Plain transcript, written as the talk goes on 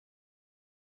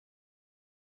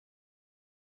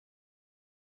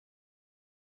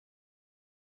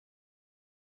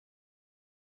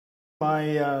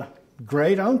My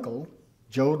great uncle,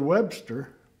 Joe Webster,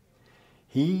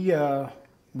 he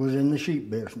was in the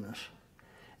sheep business.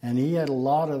 And he had a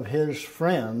lot of his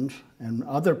friends and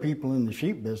other people in the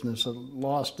sheep business that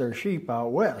lost their sheep out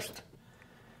west,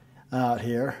 out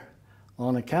here,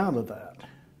 on account of that.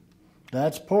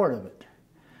 That's part of it.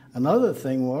 Another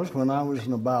thing was when I was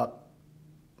in about,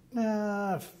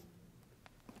 I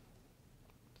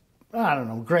don't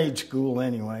know, grade school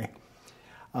anyway,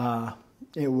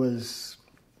 it was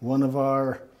one of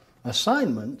our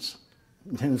assignments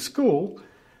in school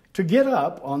to get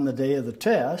up on the day of the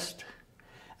test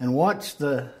and watch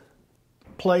the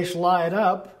place light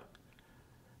up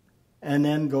and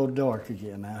then go dark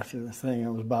again after the thing. It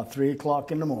was about 3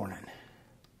 o'clock in the morning.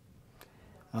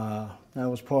 That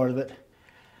was part of it.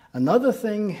 Another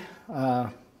thing,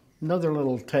 another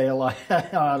little tale I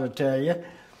ought to tell you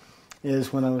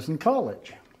is when I was in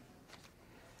college.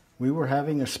 We were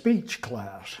having a speech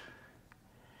class.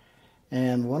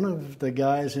 And one of the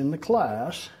guys in the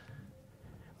class,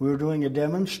 we were doing a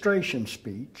demonstration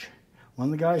speech. One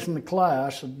of the guys in the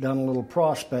class had done a little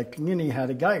prospecting and he had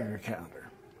a Geiger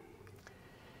counter.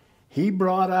 He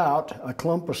brought out a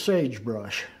clump of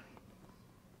sagebrush,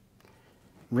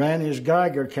 ran his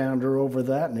Geiger counter over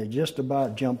that, and it just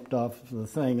about jumped off the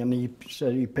thing, and he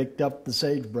said he picked up the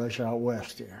sagebrush out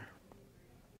west here.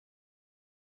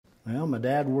 Well, my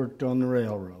dad worked on the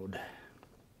railroad.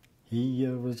 He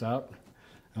was out,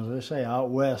 as I say,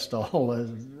 out west, all,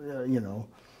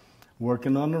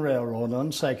 working on the railroad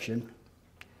on section.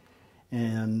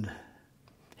 And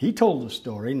he told the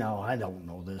story, now I don't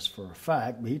know this for a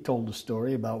fact, but he told the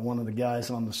story about one of the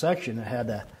guys on the section that had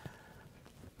a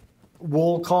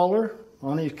wool collar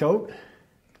on his coat,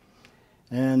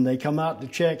 and they come out to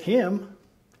check him,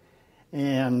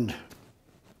 and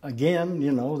again,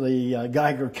 the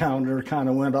Geiger counter kind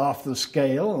of went off the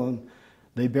scale, and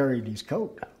they buried his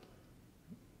coat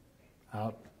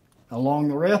out along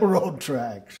the railroad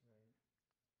tracks.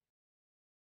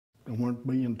 They weren't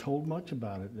being told much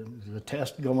about it. There was a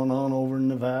test going on over in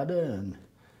Nevada, and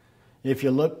if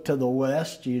you looked to the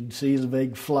west, you'd see the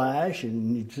big flash,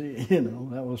 and you'd see,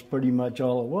 that was pretty much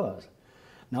all it was.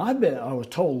 Now, I was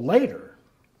told later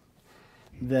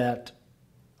that,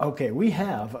 okay, we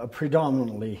have a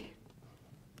predominantly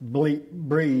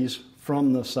breeze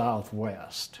from the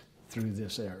southwest through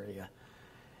this area.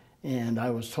 And I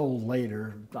was told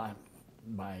later by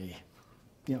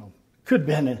could have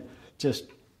been just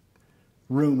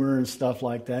rumor and stuff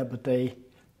like that, but they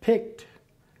picked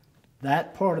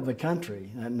that part of the country,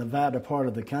 that Nevada part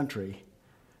of the country,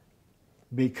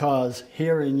 because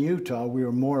here in Utah we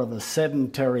were more of a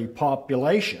sedentary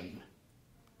population,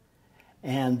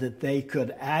 and that they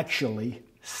could actually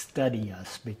study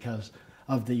us because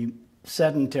of the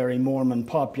sedentary Mormon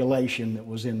population that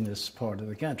was in this part of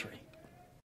the country.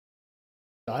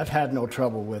 I've had no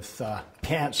trouble with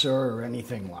cancer or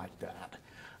anything like that.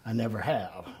 I never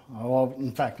have.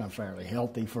 In fact, I'm fairly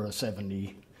healthy for a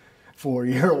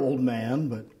 74-year-old man,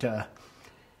 but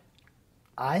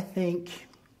I think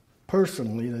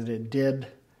personally that it did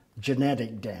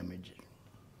genetic damage,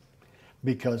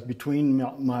 because between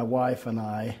my wife and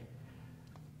I,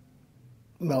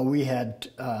 we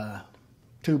had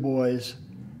 2 boys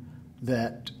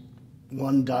that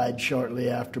one died shortly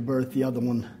after birth, the other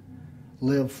one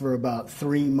lived for about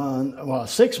 6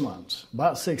 months,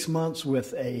 about 6 months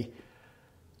with a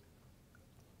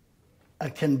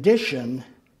condition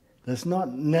that's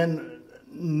not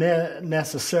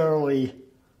necessarily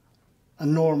a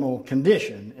normal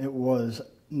condition. It was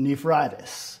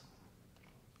nephritis,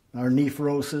 or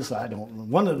nephrosis, I don't know.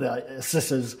 One of the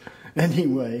sisters,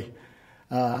 anyway,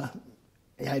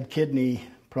 he had kidney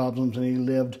problems, and he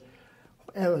lived.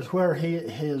 It was where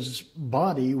his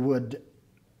body would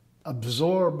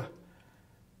absorb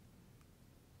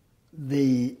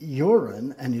the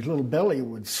urine, and his little belly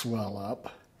would swell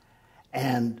up,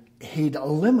 and he'd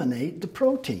eliminate the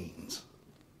proteins.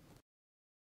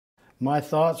 My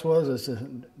thoughts was, it's a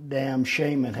damn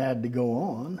shame it had to go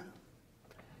on.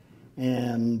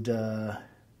 And I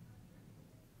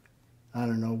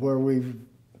don't know,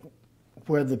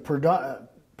 where the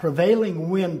prevailing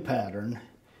wind pattern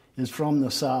is from the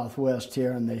southwest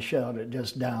here, and they shout it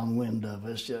just downwind of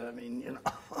us. I mean,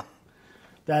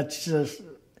 that's just,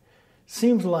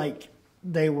 seems like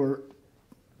they were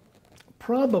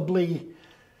probably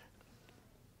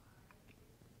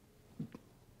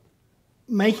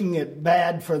making it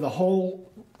bad for the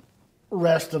whole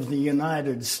rest of the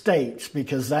United States,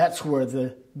 because that's where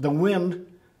the wind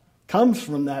comes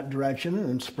from, that direction,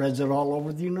 and spreads it all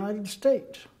over the United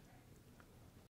States.